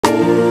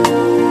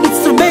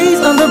It's the bass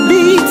on the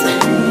beat.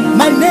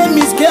 My name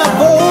is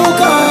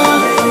Kevoka.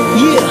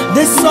 Yeah,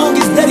 this song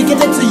is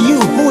dedicated to you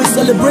who is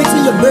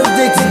celebrating your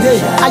birthday today.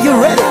 Are you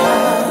ready?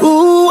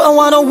 Ooh, I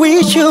wanna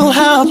wish you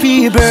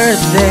happy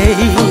birthday.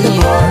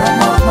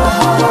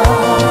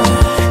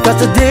 Cause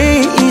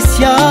today is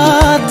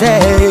your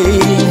day.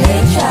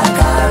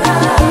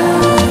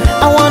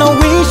 I wanna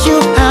wish you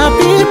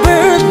happy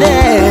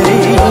birthday.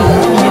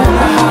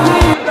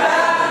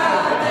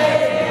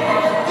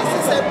 This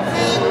is a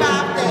big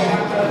birthday.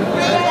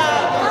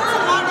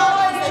 Tomorrow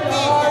is a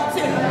big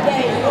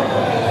birthday.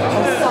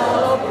 A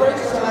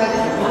celebration.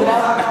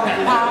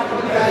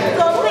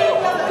 So we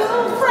were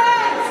good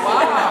friends.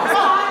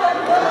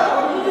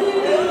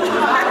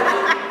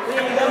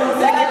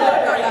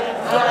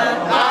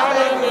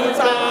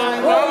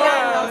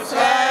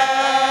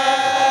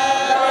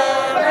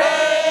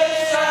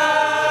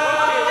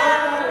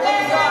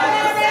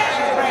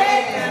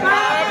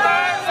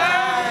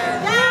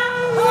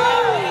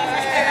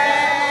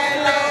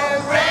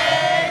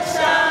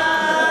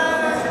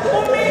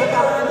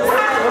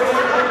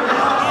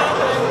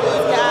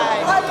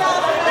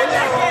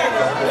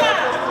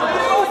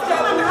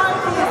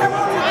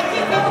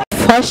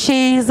 For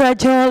she's a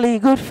jolly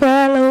good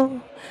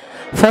fellow.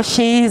 For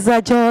she's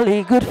a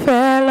jolly good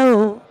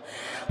fellow.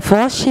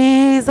 For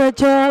she's a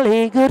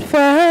jolly good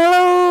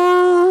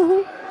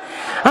fellow.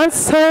 And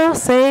so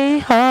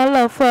say all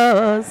of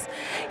us.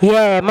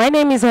 Yeah, my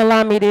name is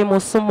Olamide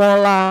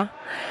Musumola,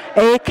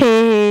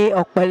 aka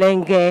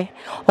Okpelenge.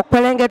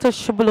 Okpelenge to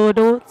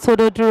Shublodo, to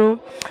the Drew,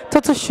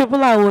 to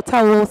Shubla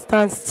Otawo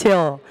stand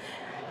still.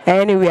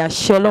 Anyway,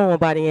 shalom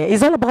about it.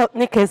 It's all about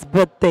Nikki's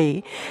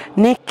birthday.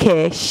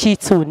 Nikki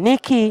Shittu,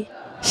 Nikki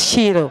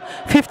Shittu,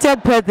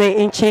 50th birthday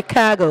in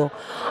Chicago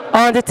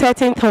on the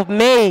 13th of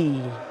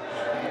May,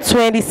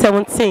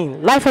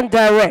 2017. Live and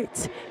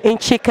direct in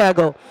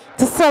Chicago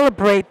to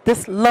celebrate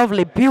this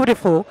lovely,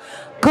 beautiful,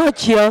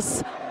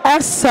 gorgeous,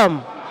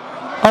 awesome,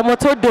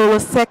 Omoto Doro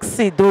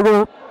sexy,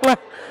 Doro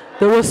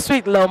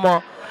sweet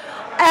Lomo.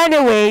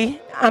 Anyway,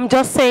 I'm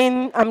just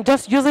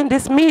using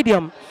this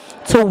medium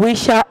to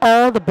wish her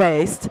all the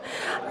best.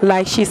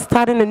 Like she's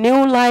starting a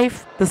new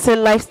life. The same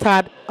life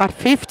start at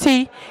 50.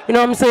 You know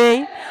what I'm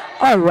saying?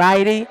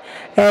 Alrighty.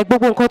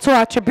 To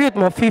attribute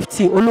more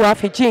 50.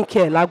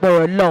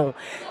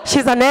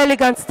 She's an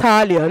elegant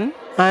stallion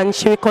and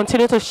she will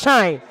continue to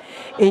shine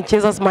in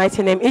Jesus'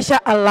 mighty name.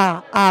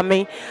 Inshallah.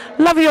 Amen.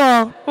 Love you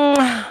all.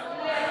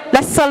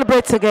 Let's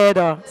celebrate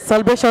together.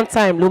 Celebration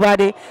time,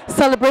 Lubadi.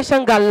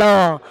 Celebration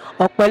galore.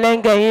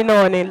 Okpelenge, you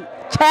know, and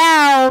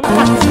ciao.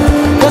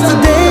 Cause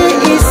today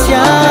is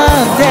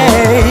your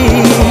day.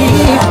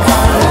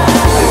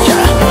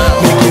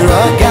 Make it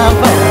rock and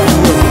roll.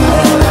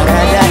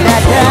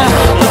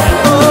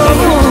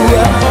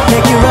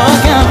 Make it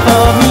rock and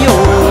for me, oh.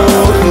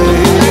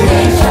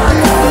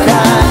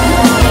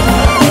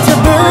 It's a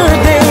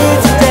birthday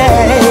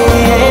today,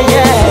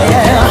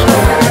 yeah.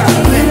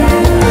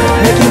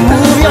 Make you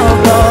move your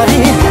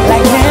body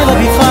like never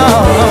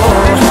before.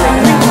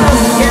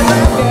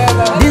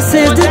 This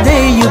is the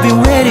day you've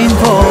been waiting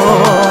for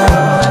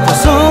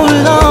so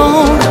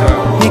long.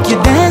 Make you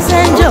dance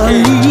and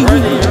jolly.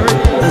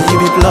 You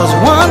be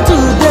 +1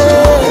 today.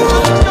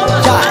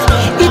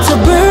 It's a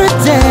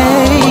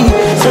birthday,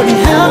 so be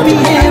happy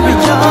and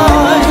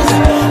rejoice.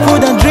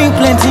 Food and drink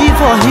plenty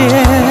for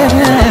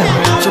here.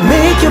 So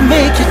make your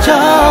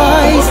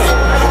choice.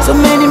 So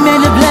many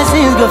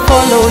blessings will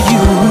follow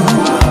you.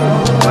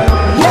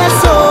 Yes,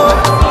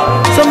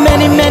 so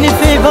many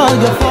favors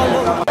will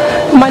follow.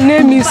 My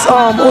name is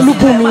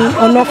Olubumi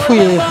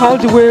Onofuye, all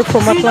the way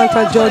from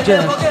Atlanta,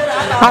 Georgia.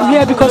 I'm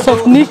here because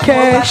of Nikki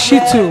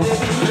Shittu.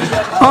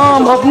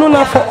 I've known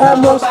her for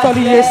almost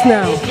 30 years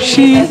now.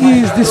 She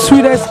is the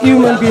sweetest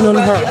human being on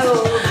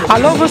earth. I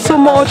love her so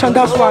much, and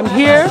that's why I'm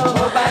here.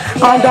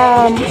 And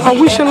I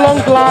wish her long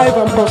life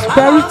and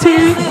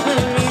prosperity.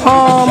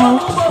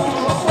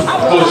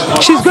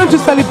 She's going to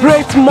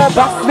celebrate more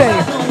birthday.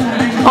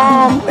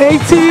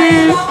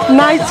 80,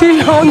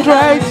 90,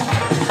 100,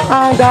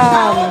 and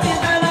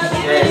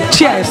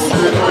cheers.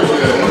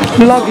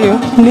 Love you,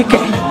 Nikki.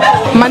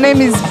 My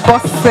name is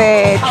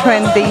Bosse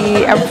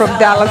Trendy. I'm from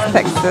Dallas,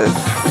 Texas.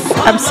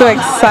 I'm so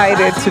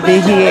excited to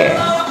be here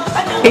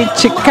in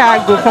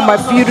Chicago for my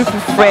beautiful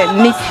friend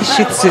Nikki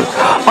Shittu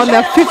on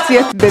her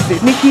 50th birthday.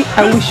 Nikki,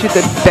 I wish you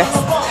the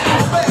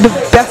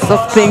best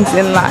of things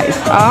in life.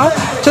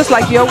 Just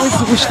like you always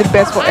wish the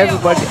best for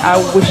everybody, I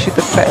wish you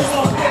the best.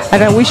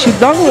 And I wish you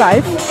long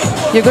life.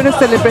 You're going to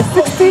celebrate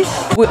 60,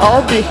 we'll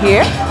all be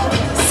here.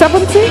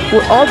 70,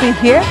 we'll all be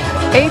here.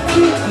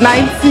 80,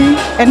 90,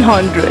 and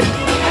 100.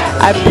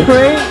 I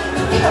pray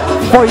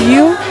for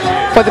you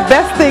for the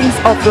best things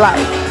of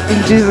life.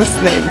 In Jesus'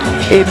 name,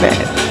 amen.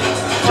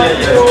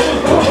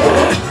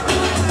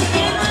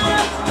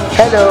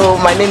 Hello,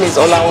 my name is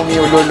Olaomi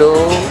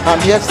Ololo. I'm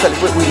here to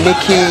celebrate with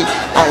Nikki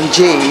and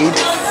Jade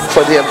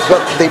for their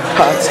birthday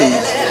party.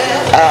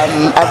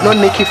 I've known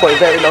Nikki for a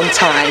very long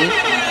time.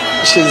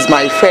 She's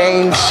my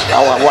friend,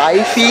 our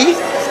wifey,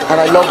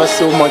 and I love her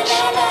so much.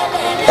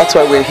 That's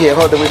why we're here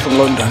all the way from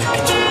London.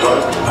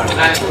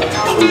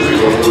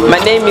 My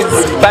name is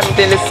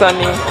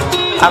Bobrisky.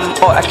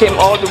 I came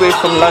all the way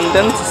from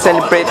London to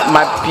celebrate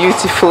my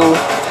beautiful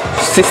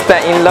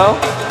sister-in-law,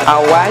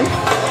 our wife,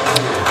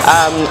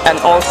 and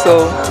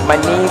also my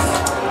niece,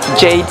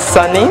 Jade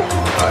Sunny.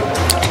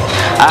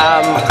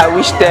 I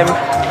wish them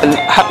a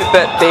happy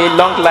birthday,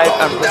 long life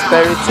and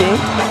prosperity,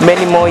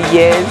 many more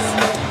years,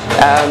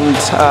 and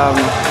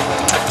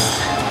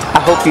I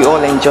hope you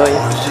all enjoy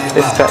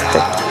this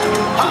birthday.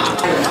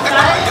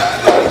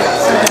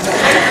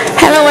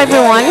 Hello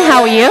everyone,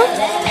 how are you?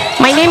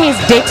 My name is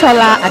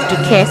Detola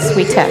Aduke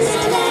Sweetest.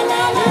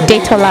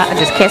 Detola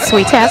Aduke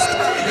Sweetest,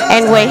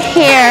 and we're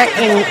here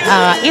in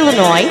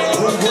Illinois.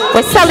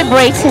 We're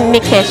celebrating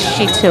Nikki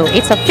Shittu.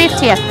 It's a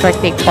 50th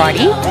birthday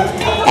party,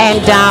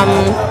 and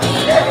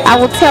I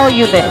will tell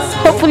you this.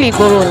 Hopefully,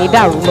 Guru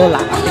Nidaru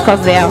Lola,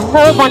 because there are a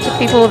whole bunch of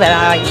people that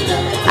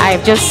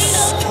I've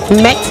just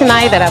met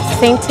tonight, that I've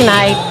seen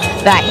tonight,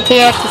 that are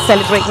here to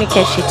celebrate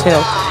Nikki Shittu.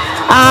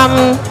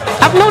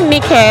 I've known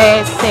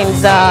Nikki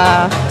since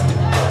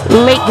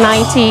late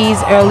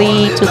 90s,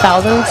 early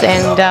 2000s,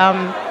 and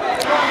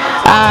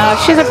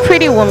she's a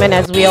pretty woman,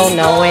 as we all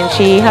know, and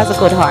she has a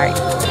good heart.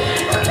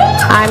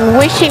 I'm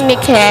wishing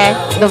Nikki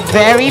the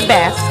very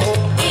best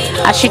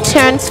as she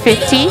turns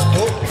 50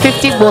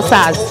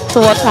 bosas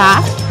towards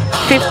her,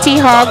 50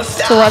 hugs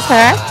towards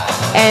her,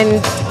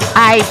 and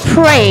I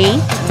pray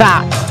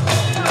that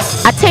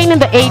attaining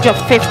the age of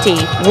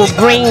 50 will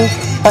bring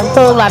a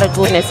whole lot of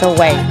goodness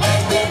away.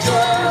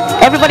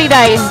 Everybody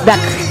that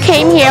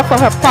came here for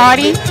her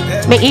party,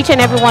 may each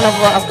and every one of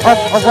us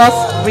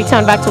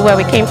return back to where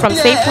we came from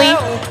safely,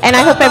 and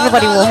I hope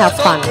everybody will have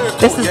fun.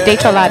 This is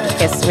Detola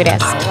Aduke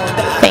Sweetest.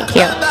 Thank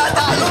you.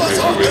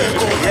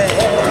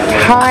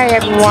 Hi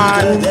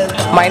everyone,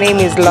 my name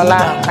is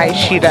Lola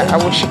Aishida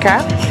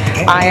Awushika.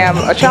 I am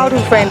a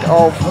childhood friend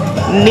of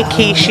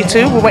Nikki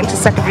Shittu. We went to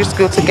secondary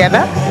school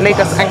together,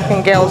 Lagos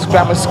Anglican Girls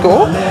Grammar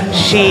School.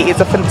 She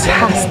is a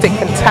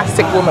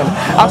fantastic woman.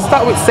 I'll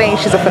start with saying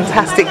she's a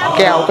fantastic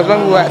girl, because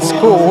when we were at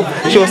school,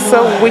 she was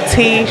so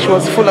witty, she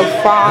was full of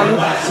fun,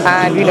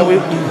 and you know,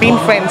 we've been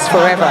friends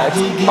forever.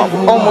 It's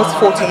almost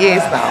 40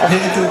 years now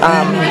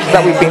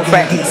that we've been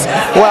friends.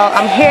 Well,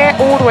 I'm here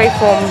all the way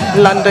from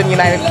London,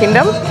 United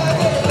Kingdom,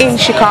 in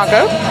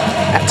Chicago,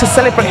 to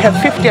celebrate her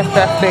 50th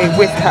birthday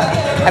with her,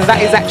 and that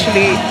is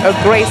actually a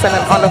grace and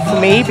an honor for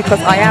me, because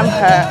I am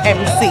her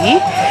MC.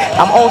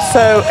 I'm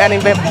also an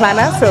event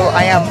planner, so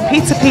I am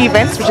P2P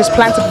Events, which is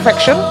Plan to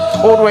Perfection,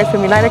 all the way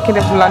from United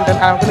Kingdom to London,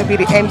 and I'm going to be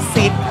the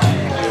MC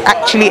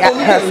actually at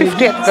her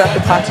 50th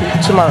birthday party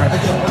tomorrow.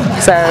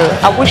 So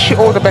I wish you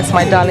all the best,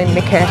 my darling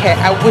Nikki.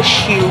 I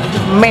wish you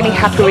many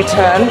happy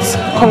returns.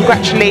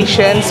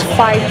 Congratulations.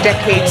 5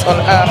 decades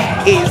on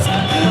earth is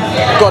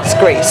God's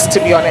grace, to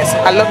be honest.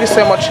 I love you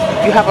so much.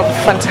 You have a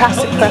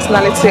fantastic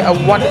personality, a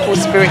wonderful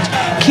spirit.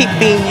 Keep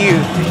being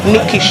you.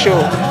 Nikki Show,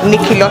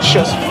 Nikki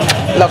Luscious.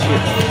 Love you.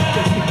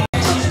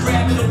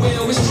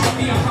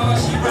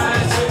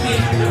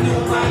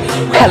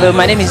 Hello,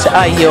 my name is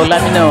Ayo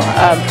Lamino.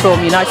 I'm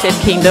from United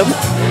Kingdom.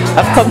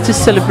 I've come to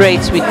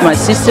celebrate with my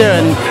sister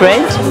and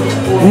friend,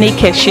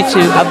 Nikki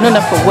Shittu. I've known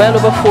her for well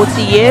over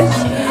 40 years.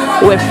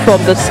 We're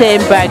from the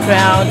same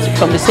background,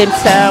 from the same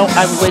town,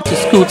 and we went to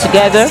school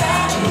together.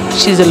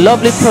 She's a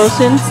lovely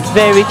person,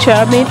 very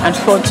charming and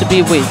fun to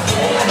be with.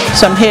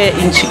 So I'm here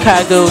in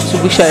Chicago to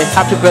wish her a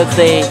happy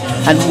birthday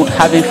and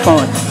having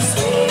fun.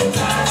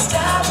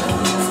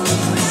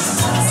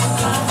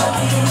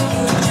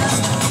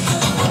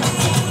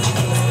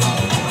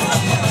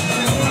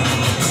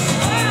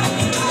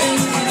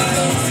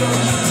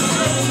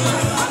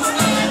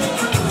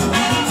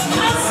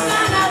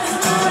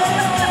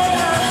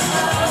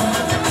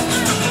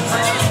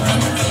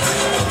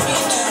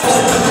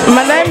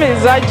 My name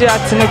is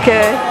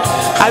Nikki.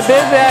 I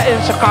live here in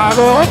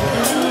Chicago.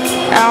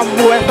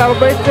 We're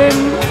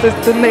celebrating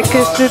Sister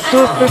Nikki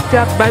Shittu's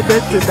 50th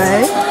birthday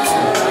today.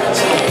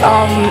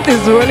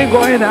 It's really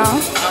going on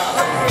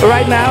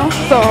right now,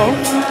 so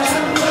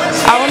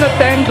I want to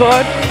thank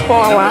God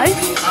for her life.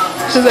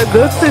 She's a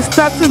good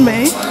sister to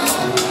me.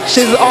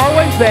 She's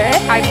always there.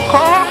 I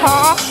call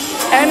her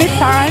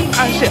anytime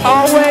and she's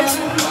always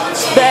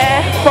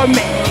there for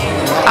me.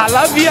 I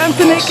love you,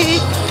 Auntie Nikki.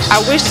 I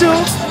wish you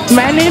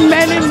many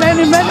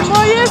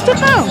more years to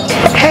come.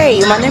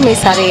 Hey, my name is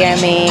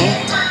Ariemi.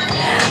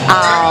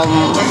 I'm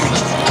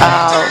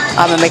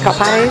a makeup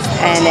artist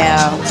and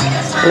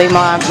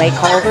Lima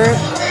makeover.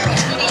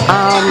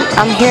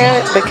 I'm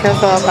here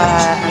because of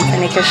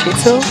Nikki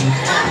Shittu.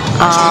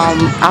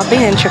 I've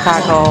been in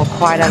Chicago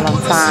quite a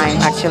long time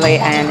actually,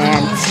 and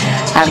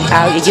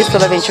I used to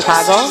live in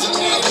Chicago,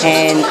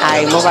 and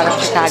I moved out of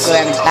Chicago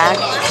and back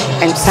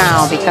in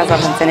town because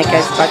of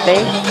Nikki's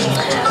birthday.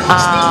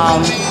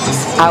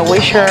 I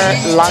wish her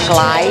long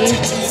life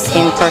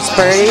in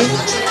prosperity.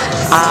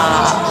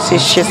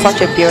 She's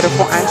such a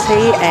beautiful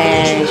auntie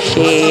and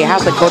she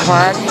has a good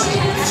heart,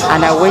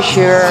 and I wish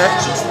her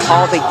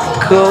all the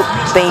good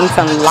things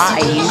in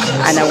life,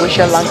 and I wish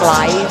you long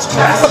life.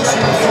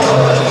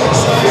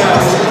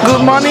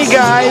 Good morning,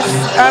 guys.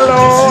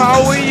 Hello,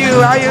 how are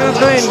you? How you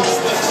doing?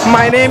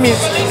 My name is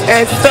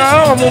Esther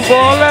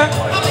Omubola.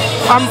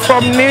 I'm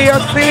from New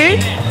York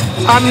City.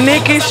 I'm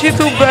Nikki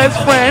Shittu's best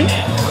friend.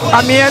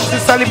 I'm here to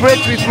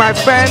celebrate with my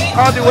friend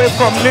all the way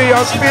from New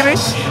York City.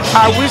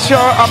 I wish her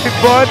a happy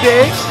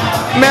birthday,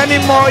 many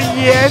more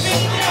years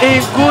in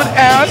good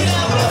health,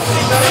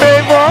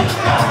 favor,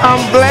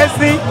 and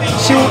blessing.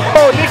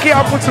 Nikki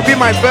happens to be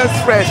my best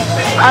friend.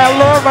 I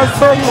love her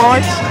so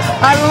much.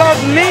 I love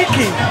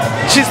Nikki.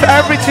 She's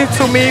everything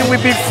to me.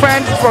 We've been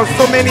friends for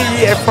so many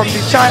years from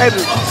the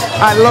childhood.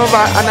 I love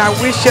her and I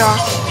wish her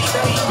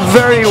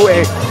very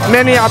well.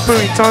 Many happy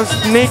returns,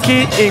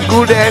 Nikki, in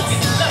good health.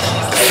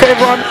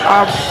 Favor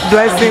and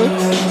blessing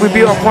will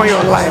be upon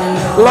your life.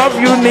 Love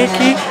you,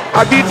 Nikki.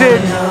 Abide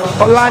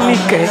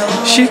Olanike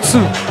Shittu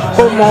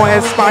Omo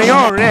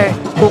Español Re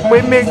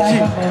Ope Meji,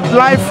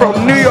 live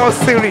from New York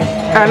City.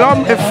 And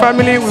all the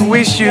family, we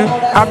wish you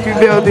happy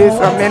birthdays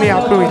and many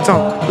happy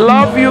returns.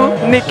 Love you,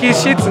 Nikki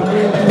Shittu.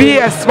 Be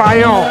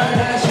Español.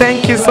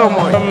 Thank you so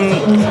much.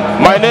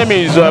 My name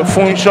is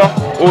Funsho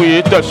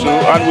Oyetesu,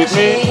 and with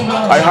me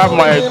I have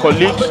my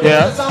colleagues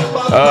here.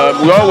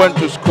 We all went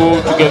to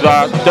school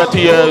together 30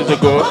 years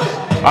ago,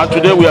 and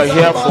today we are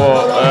here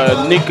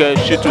for Nikki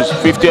Shittu's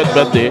 50th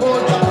birthday.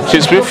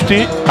 She's 50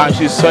 and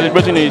she's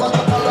celebrating it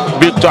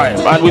big time.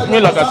 And with me,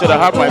 like I said, I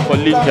have my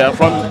colleague here.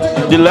 From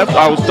the left,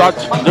 I will start,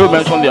 they will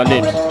mention their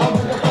names.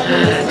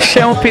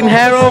 Sean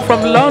Pinheiro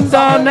from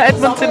London,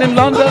 Edmonton in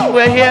London.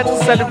 We're here to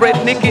celebrate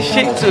Nikki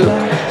Shittu.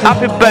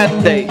 Happy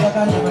birthday.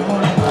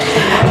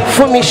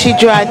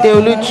 Fumishijo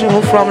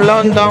Adeolujumu from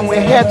London.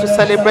 We're here to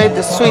celebrate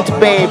the sweet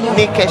babe,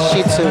 Nikki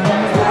Shittu.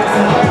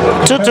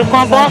 Tutu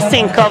from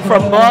Boston, come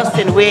from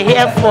Boston. We're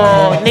here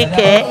for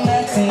Nikki.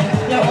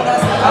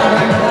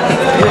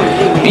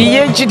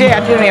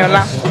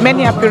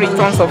 Many happy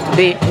returns of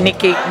today,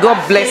 Nikki. God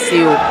bless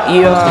you.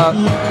 You're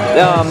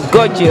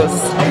gorgeous.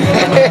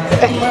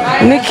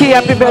 Nikki,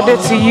 happy birthday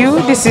to you.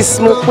 This is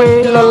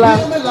Smokwe Lola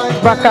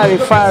Bakari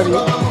Fari.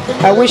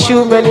 I wish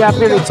you many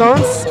happy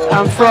returns.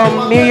 I'm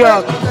from New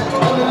York.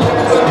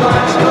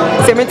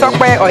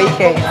 Semitokwe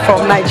Oike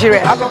from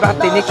Nigeria. Happy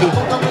birthday, Nikki.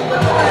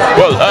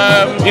 Well,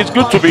 it's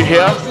good to be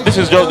here. This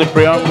is just the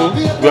preamble.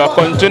 We are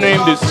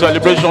continuing this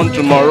celebration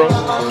tomorrow,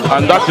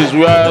 and that is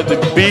where the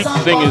big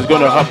thing is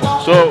going to happen.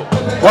 So,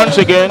 once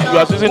again, we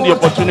are seizing the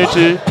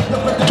opportunity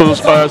to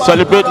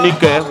celebrate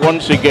Nikki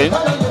once again,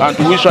 and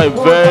to wish her a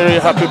very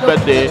happy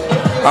birthday,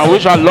 and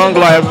wish her long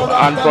life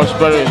and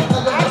prosperity.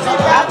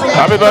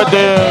 Happy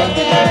birthday!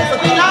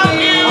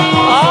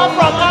 All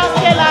from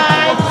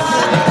Australia.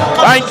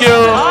 Thank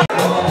you.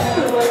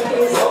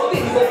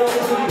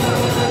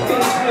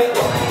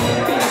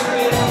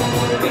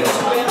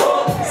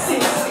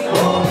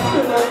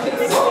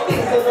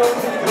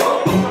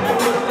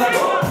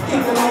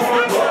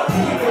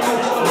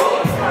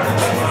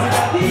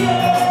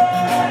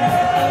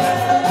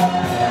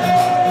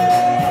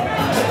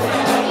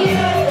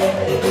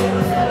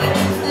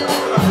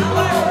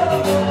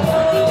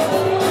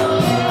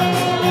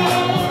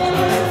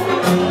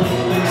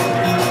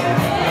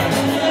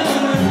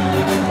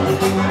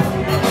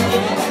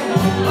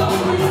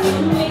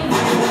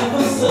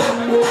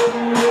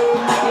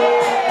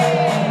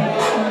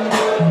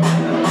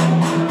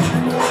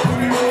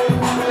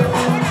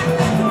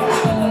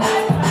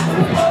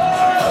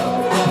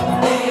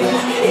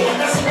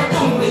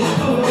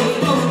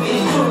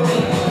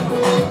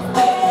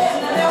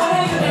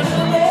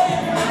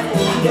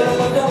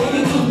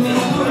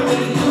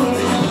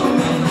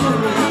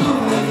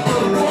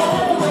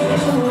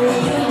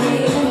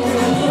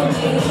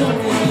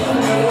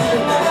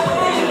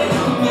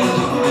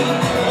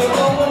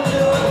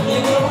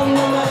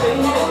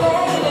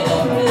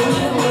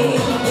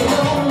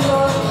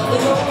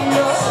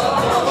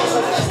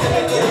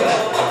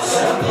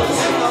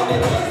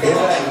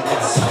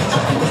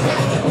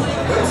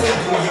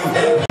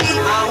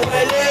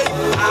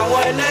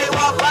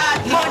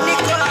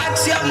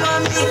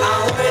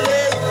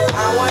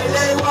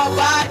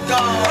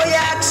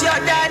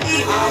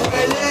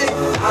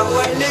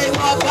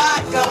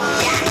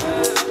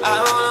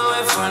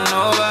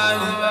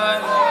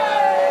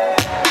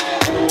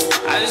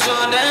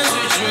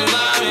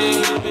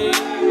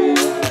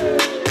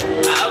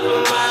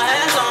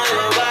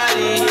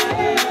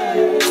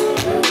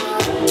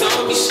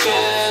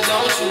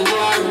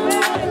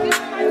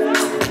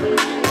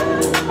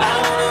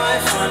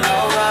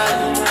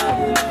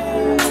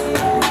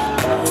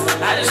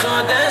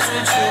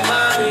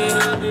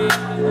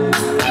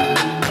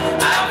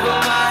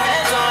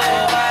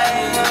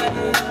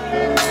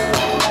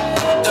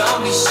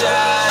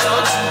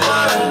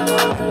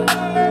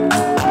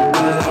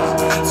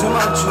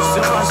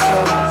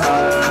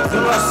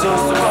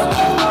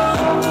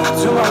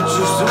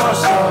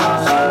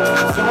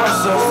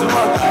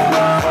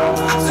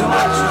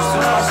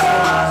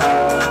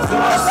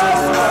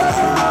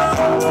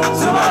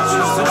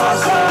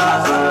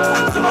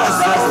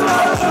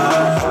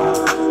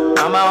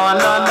 I'm a one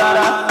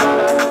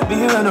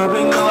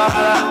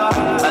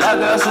lot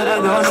of girls so they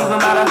don't even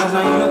matter. Cause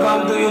when you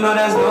come through, you know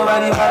there's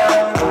nobody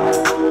better.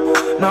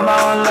 Number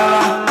one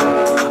lover,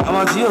 I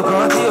want you,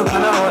 go to you,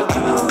 can I want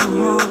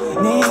you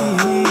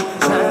need.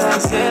 Sound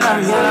like saying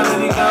I'm here,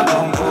 baby, can't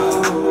come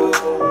through.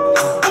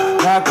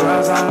 That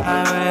girls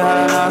online, really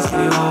hard and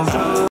sleep on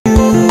through.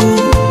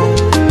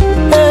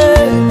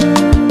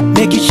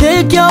 Make you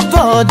shake your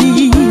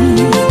body,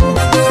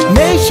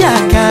 make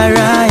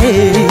shakara,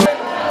 hey.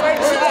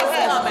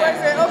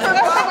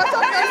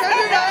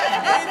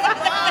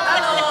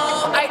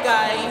 Hi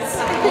guys.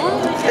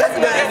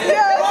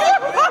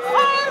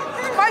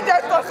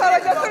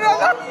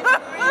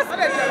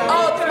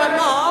 Oh, to my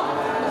mom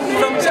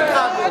from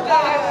Chicago.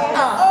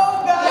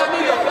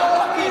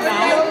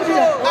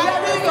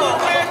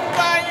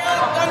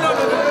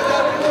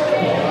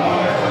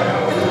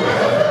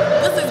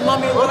 This is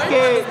mommy.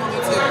 Okay.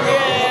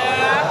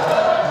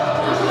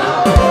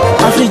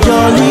 I feel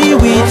jolly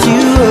with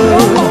you,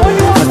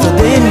 cause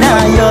today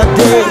now your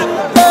day.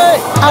 Hey,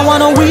 I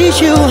wanna wish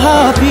you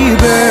happy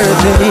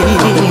birthday.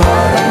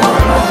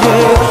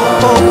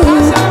 Yeah. Oh,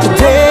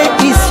 today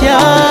is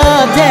your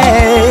day.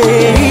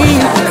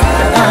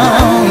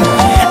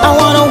 I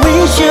wanna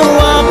wish you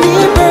happy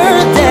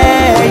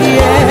birthday.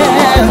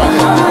 Yeah.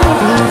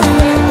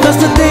 Cause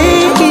today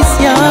is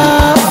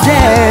your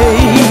day.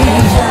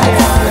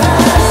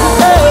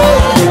 Hey,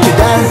 you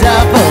dance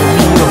up for me,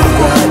 oh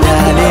brother.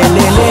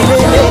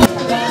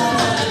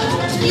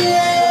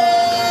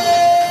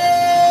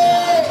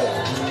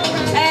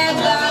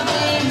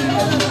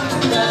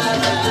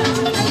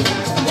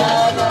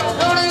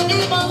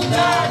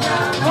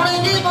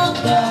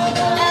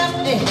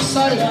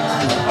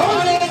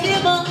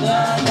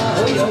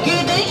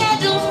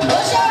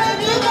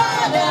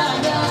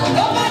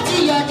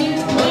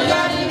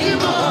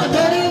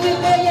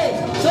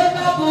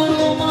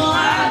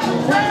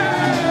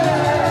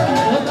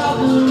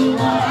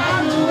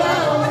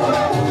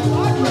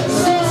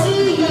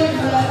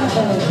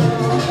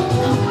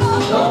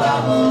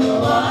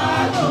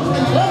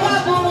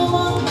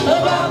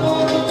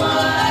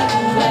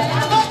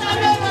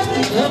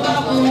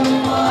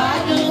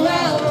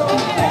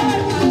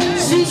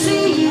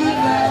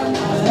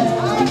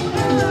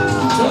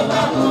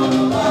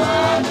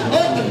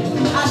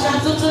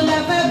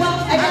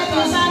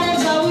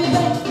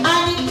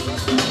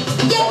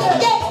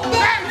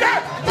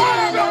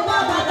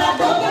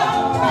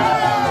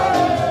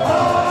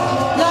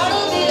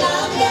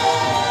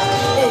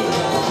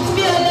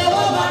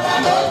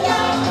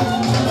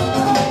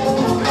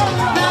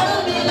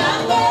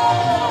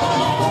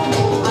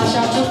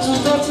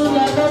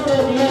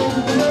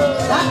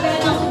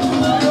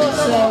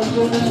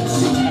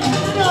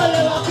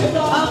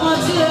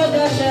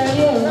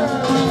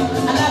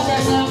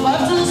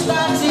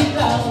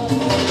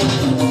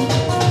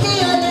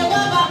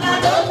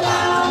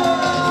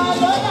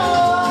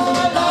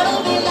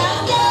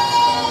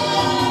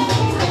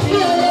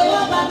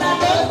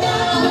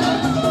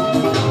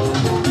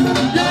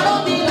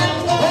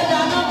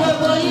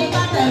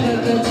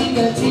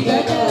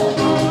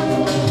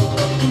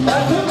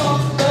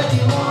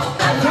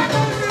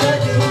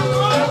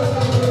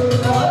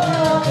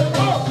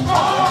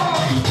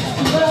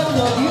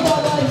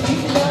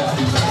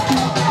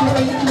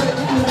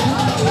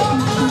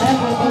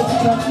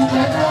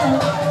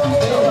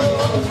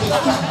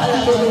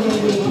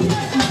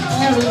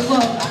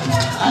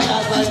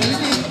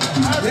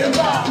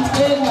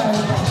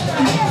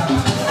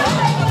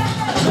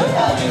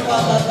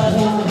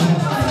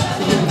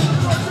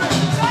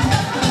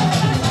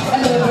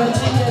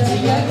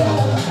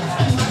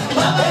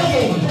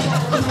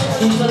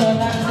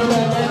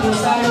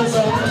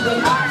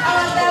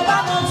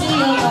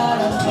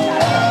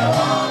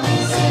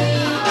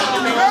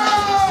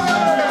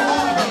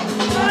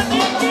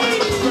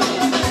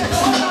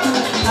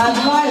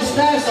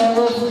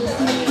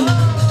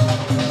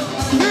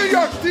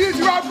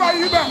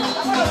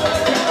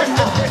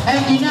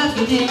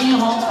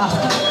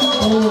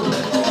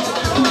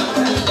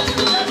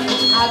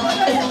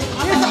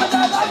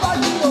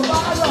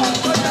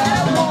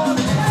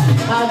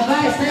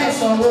 Advice,